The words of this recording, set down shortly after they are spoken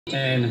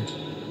and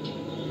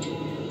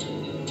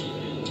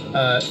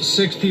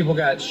 6 people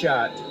got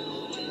shot,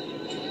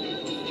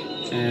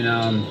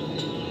 and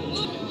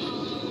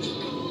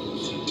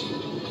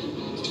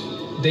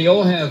they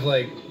all have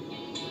like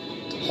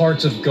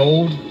hearts of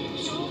gold.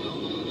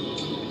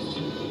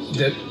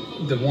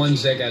 The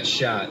ones that got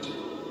shot.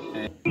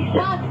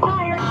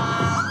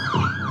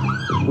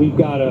 We've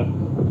got a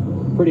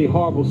pretty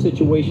horrible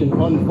situation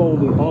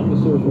unfolding.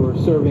 Officers were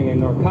serving a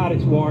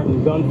narcotics warrant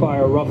and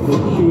gunfire erupted.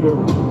 The shooter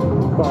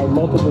fired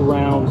multiple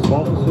rounds.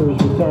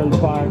 Officers returned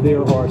fire.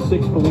 There are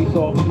 6 police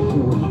officers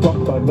who were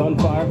struck by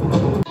gunfire.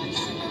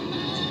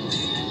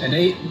 And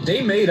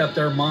they made up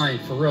their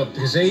mind for real,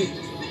 because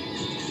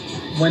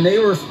when they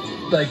were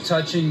like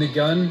touching the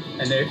gun,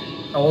 and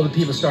all the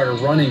people started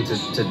running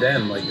to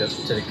them, like to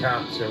the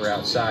cops that were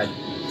outside.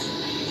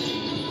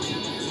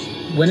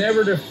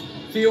 Whenever the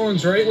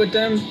feeling's right with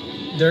them,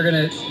 they're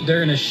gonna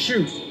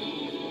shoot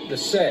the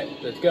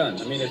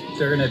gun. I mean,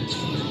 they're gonna,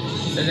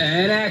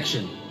 and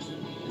action.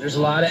 There's a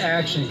lot of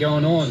action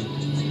going on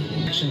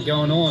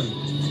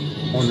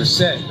the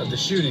set of the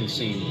shooting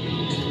scene.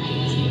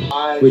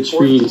 Which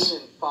means,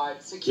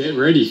 get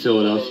ready,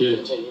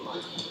 Philadelphia.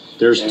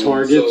 There's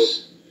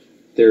Targets,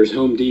 there's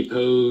Home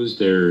Depots,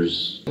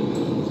 there's...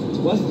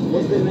 What's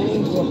the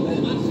name? What's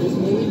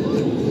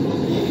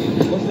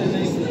the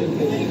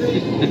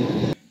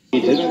name?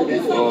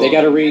 They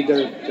got to read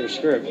their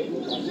script.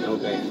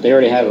 Okay. They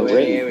already have it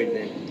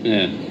written.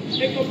 Yeah.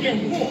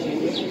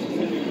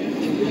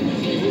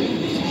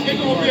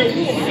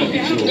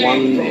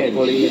 One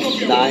police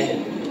died.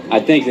 I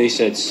think they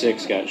said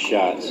 6 got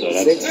shot. So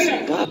that's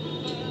 6.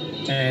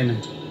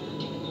 And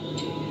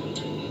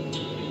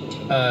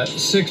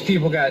 6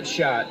 people got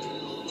shot.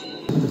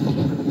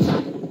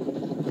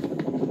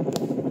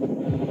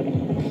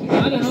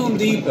 Not at Home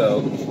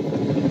Depot,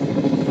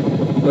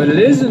 but it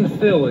is in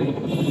Philly.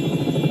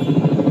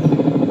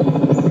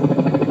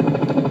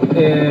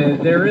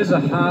 And there is a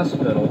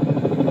hospital.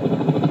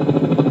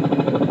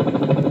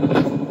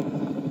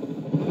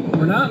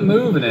 We're not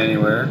moving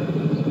anywhere.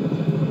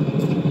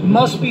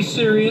 Must be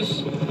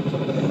serious.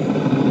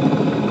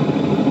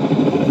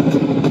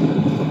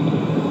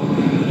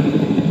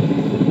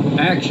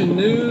 Action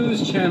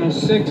News, Channel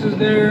 6 is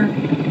there.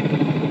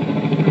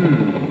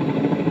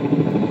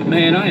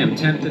 Man, I am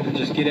tempted to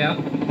just get out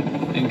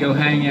and go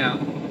hang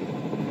out.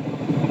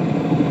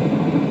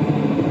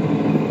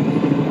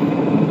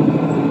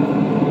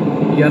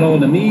 You got all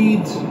the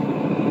Meads,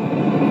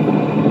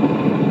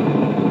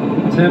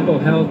 Temple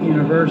Health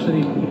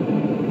University.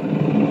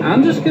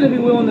 I'm just going to be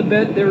willing to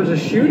bet there was a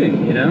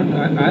shooting, you know?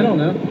 I don't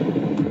know.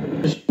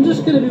 I'm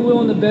just going to be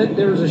willing to bet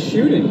there was a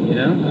shooting, you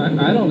know?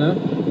 I don't know.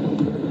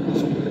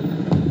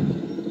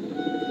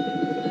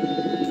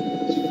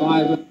 It's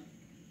 5.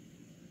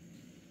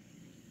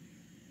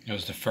 It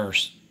was the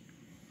first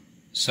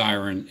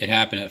siren. It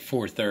happened at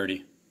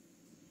 4:30.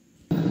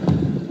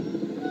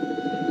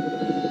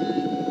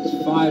 It's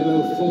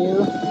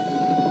 5:04.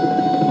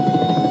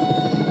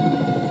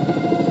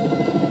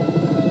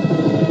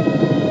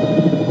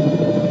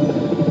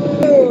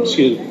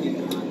 Excuse me.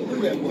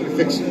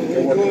 Fix it.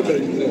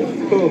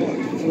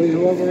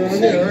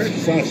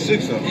 It's not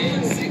 6 of them.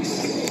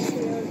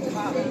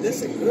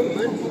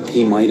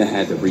 he might have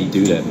had to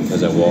redo that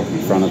because I walked in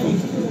front of him,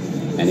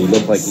 and he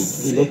looked like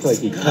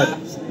he cut.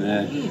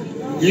 Yeah,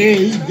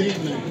 he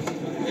did, man.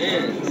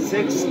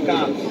 6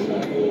 cops.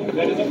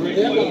 That is a great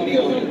point.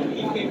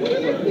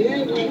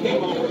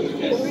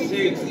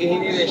 6. He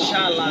needed a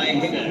shot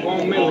line.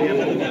 1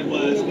 million. That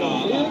was.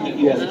 All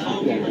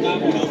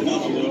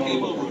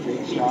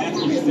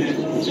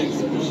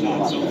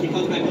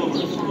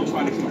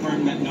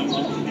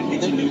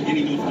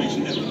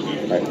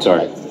right,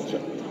 sorry.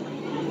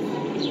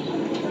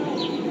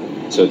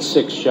 So it's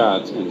 6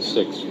 shots and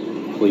 6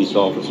 police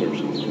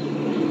officers.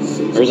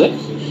 Or is it?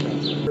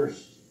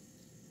 Curse.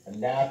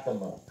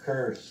 Anathema.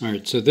 Curse. All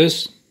right, so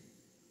this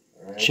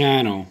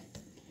channel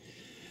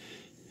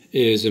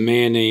is a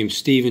man named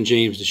Stephen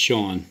James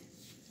DeShawn,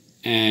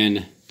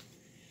 and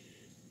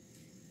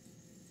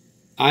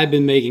I've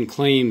been making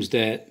claims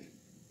that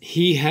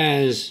he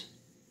has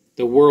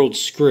the world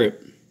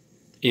script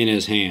in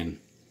his hand.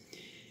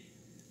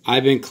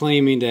 I've been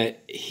claiming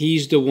that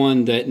he's the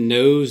one that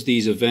knows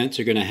these events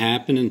are going to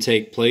happen and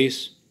take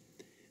place,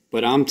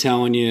 but I'm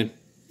telling you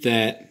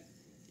that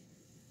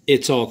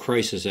it's all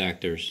crisis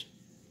actors.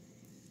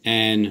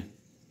 And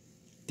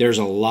there's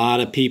a lot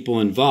of people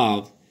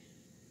involved,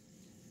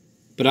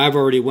 but I've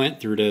already went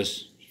through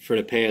this for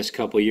the past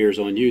couple years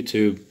on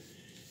YouTube,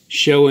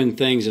 showing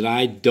things that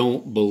I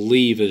don't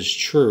believe is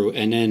true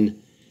and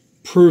then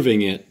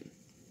proving it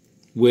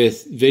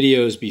with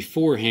videos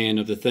beforehand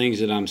of the things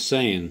that I'm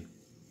saying.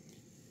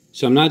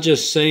 So I'm not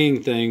just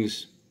saying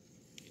things,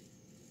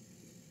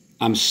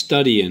 I'm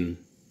studying.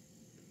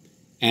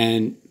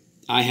 And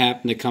I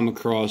happen to come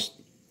across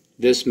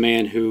this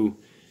man who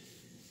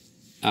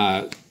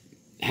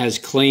has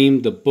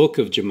claimed the book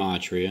of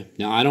Gematria.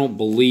 Now, I don't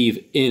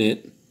believe in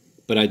it,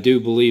 but I do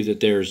believe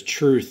that there's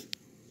truth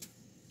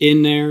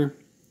in there,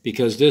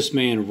 because this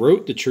man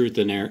wrote the truth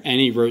in there and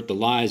he wrote the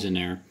lies in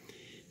there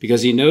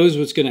because he knows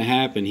what's going to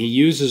happen. He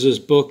uses his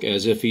book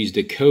as if he's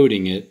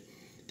decoding it,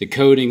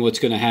 decoding what's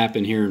going to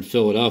happen here in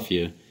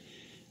Philadelphia.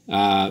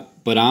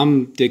 But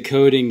I'm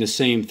decoding the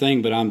same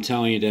thing, but I'm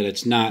telling you that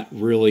it's not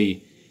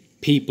really,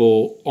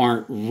 people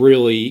aren't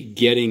really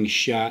getting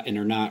shot and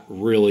are not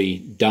really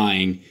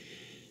dying.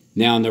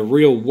 Now, in the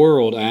real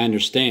world, I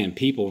understand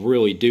people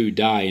really do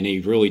die and they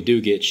really do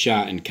get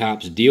shot and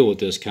cops deal with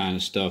this kind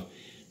of stuff.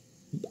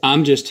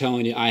 I'm just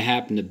telling you, I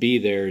happened to be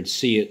there and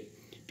see it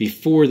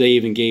before they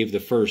even gave the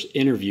first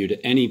interview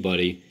to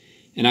anybody.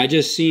 And I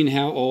just seen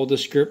how all the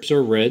scripts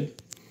are read.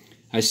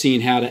 I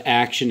seen how the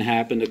action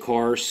happened. The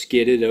car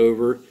skidded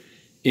over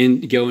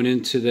going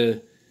into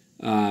the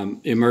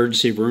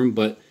emergency room.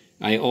 But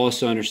I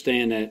also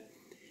understand that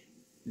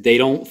they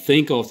don't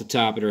think off the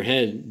top of their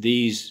head.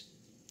 These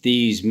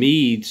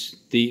meds,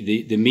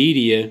 the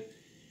media,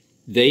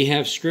 they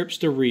have scripts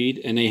to read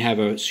and they have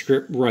a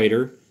script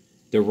writer.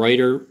 The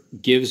writer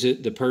gives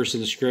the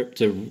person the script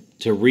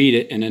to read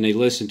it, and then they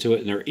listen to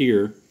it in their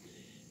ear.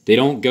 They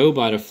don't go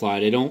by the fly.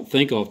 They don't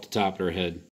think off the top of their head.